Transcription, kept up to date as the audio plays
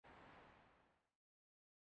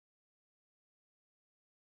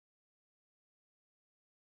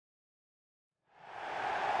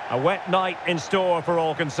A wet night in store for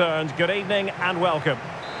all concerned. Good evening and welcome.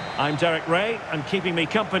 I'm Derek Ray, and keeping me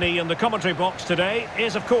company in the commentary box today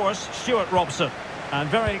is, of course, Stuart Robson. And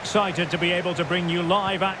very excited to be able to bring you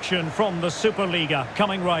live action from the Superliga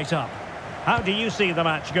coming right up. How do you see the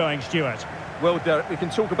match going, Stuart? Well, Derek, we can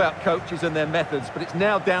talk about coaches and their methods, but it's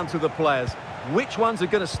now down to the players. Which ones are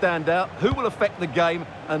going to stand out, who will affect the game,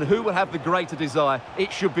 and who will have the greater desire?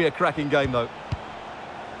 It should be a cracking game, though.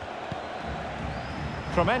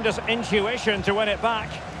 Tremendous intuition to win it back.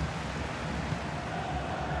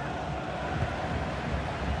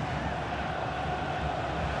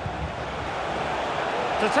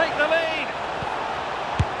 To take the lead.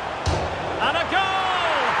 And a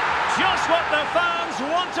goal! Just what the fans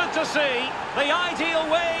wanted to see. The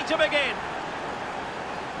ideal way to begin.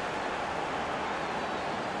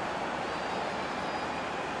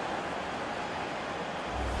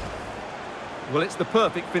 Well, it's the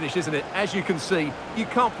perfect finish, isn't it? As you can see, you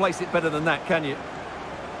can't place it better than that, can you?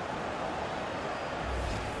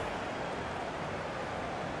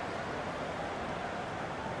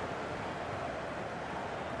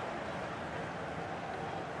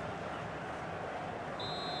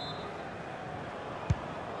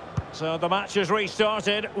 So the match has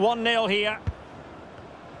restarted. 1-0 here.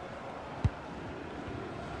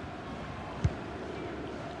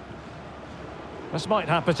 This might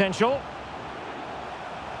have potential.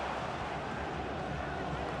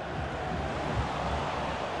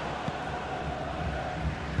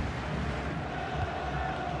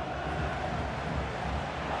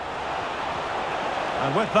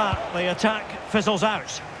 And with that, the attack fizzles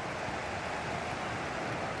out.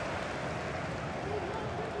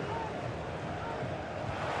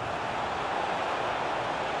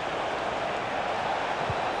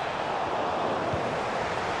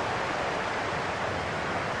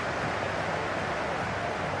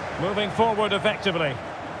 Moving forward effectively.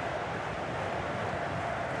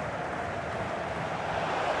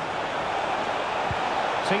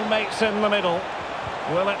 Teammates in the middle.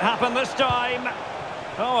 Will it happen this time?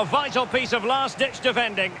 Oh, a vital piece of last-ditch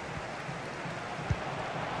defending.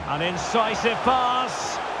 An incisive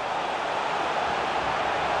pass.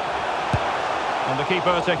 And the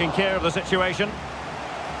keeper taking care of the situation.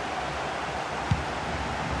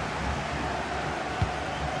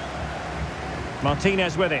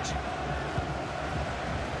 Martinez with it.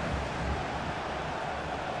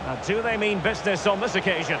 Now, do they mean business on this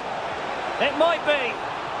occasion? It might be.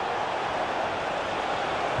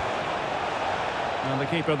 And the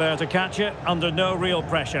keeper there to catch it, under no real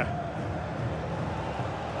pressure.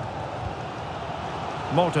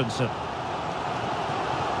 Mortensen.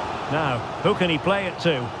 Now, who can he play it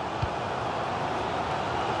to?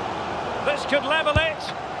 This could level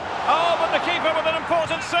it. Oh, but the keeper with an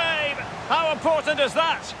important save. How important is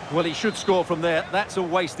that? Well, he should score from there. That's a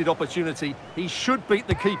wasted opportunity. He should beat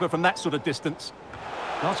the keeper from that sort of distance.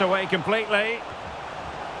 Not away completely.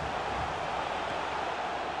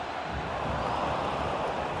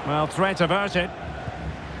 Well, threat averted.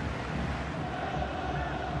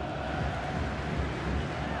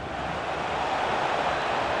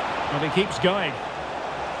 Well, he keeps going.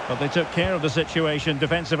 But they took care of the situation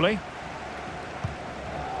defensively.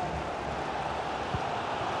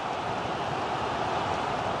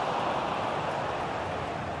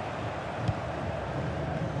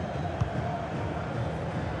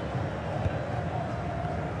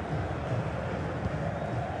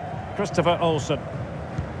 Christopher Olsen.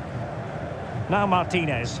 Now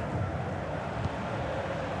Martinez.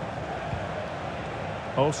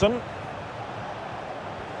 Olsen.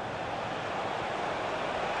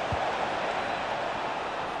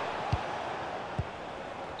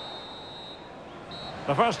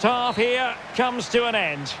 The first half here comes to an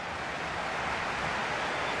end.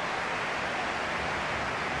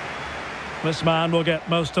 This man will get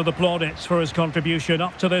most of the plaudits for his contribution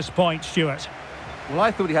up to this point, Stuart. Well,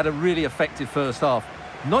 I thought he had a really effective first half.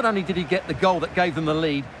 Not only did he get the goal that gave them the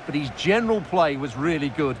lead, but his general play was really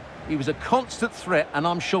good. He was a constant threat, and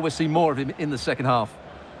I'm sure we'll see more of him in the second half.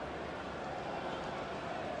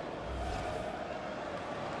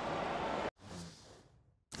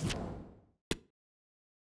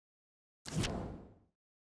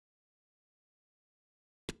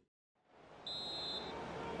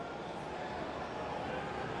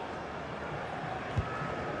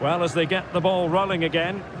 Well, as they get the ball rolling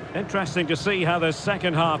again, interesting to see how the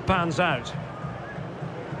second half pans out.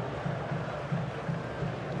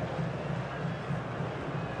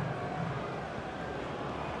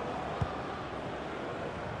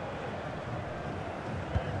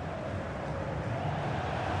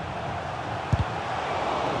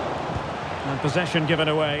 And possession given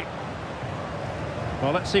away.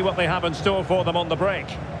 Well, let's see what they have in store for them on the break.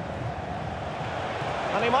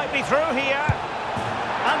 And he might be through here.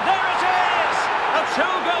 And there it is! A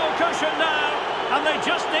two-goal cushion now. And they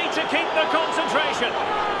just need to keep the concentration.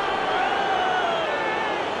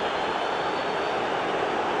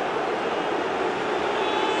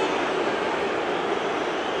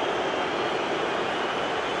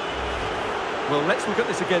 Well, let's look at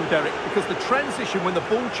this again, Derek, because the transition when the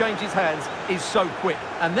ball changes hands is so quick.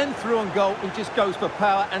 And then through on goal, he just goes for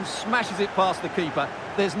power and smashes it past the keeper.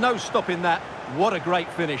 There's no stopping that. What a great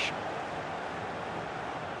finish.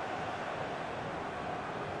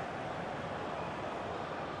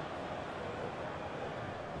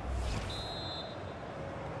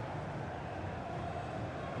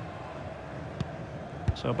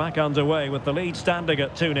 So back underway with the lead standing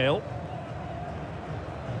at 2-0.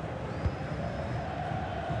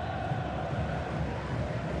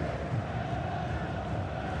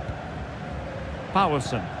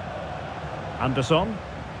 Powerson. Anderson.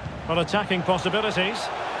 Well, attacking possibilities.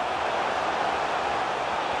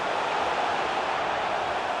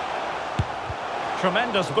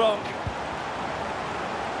 Tremendous block.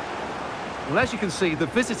 Well, as you can see, the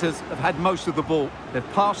visitors have had most of the ball.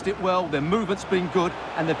 They've passed it well, their movement's been good,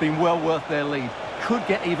 and they've been well worth their lead. Could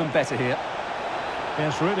get even better here.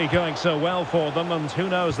 Yes, really going so well for them, and who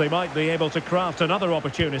knows, they might be able to craft another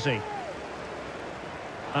opportunity.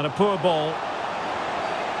 And a poor ball.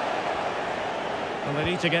 Well,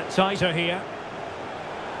 they need to get tighter here.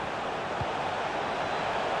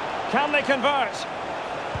 Can they convert?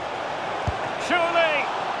 Surely!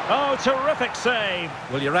 Oh, terrific save.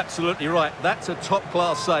 Well, you're absolutely right. That's a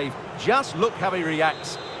top-class save. Just look how he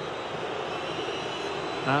reacts.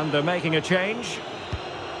 And they're making a change.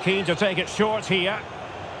 Keen to take it short here.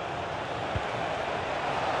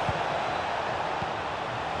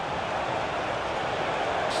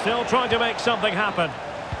 Still trying to make something happen.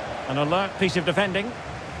 An alert piece of defending.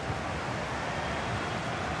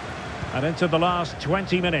 And into the last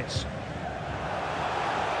 20 minutes.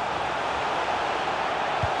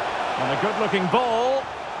 And a good-looking ball.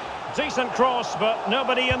 Decent cross, but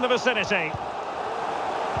nobody in the vicinity.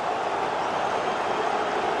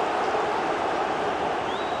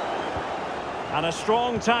 And a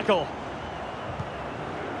strong tackle.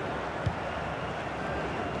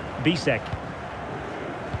 Bisek.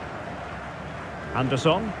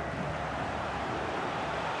 Anderson.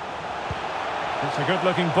 It's a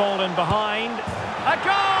good-looking ball in behind. A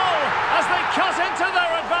goal! As they cut into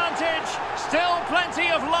their advantage. Still plenty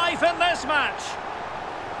of life in this match.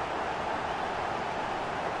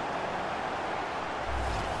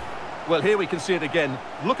 Well, here we can see it again.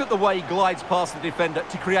 Look at the way he glides past the defender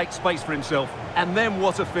to create space for himself. And then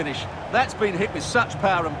what a finish. That's been hit with such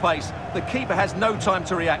power and pace. The keeper has no time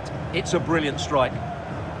to react. It's a brilliant strike.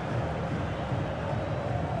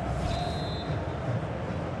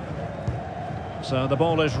 So the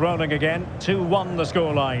ball is rolling again. 2-1 the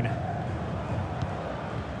scoreline.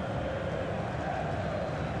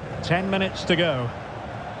 10 minutes to go.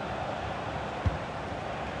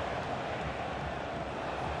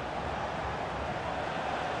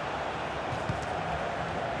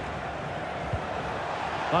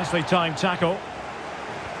 Nicely timed tackle.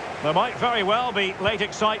 There might very well be late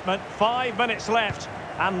excitement. 5 minutes left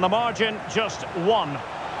and the margin just 1.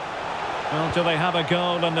 Well, do they have a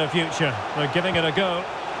goal in their future? They're giving it a go.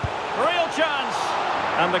 Real chance!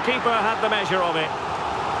 And the keeper had the measure of it.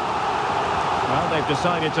 Well, they've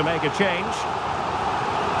decided to make a change.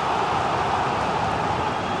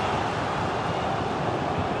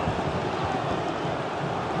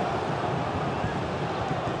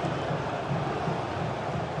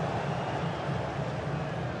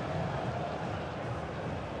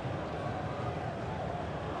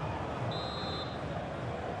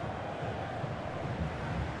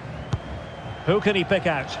 Who can he pick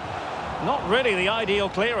out? Not really the ideal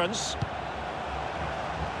clearance.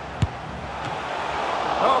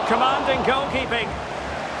 Oh, commanding goalkeeping.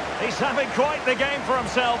 He's having quite the game for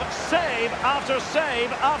himself. Save after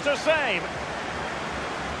save after save.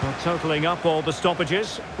 Well, totalling up all the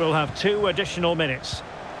stoppages, we'll have 2 additional minutes.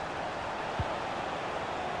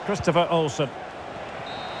 Christopher Olsen.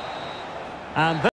 And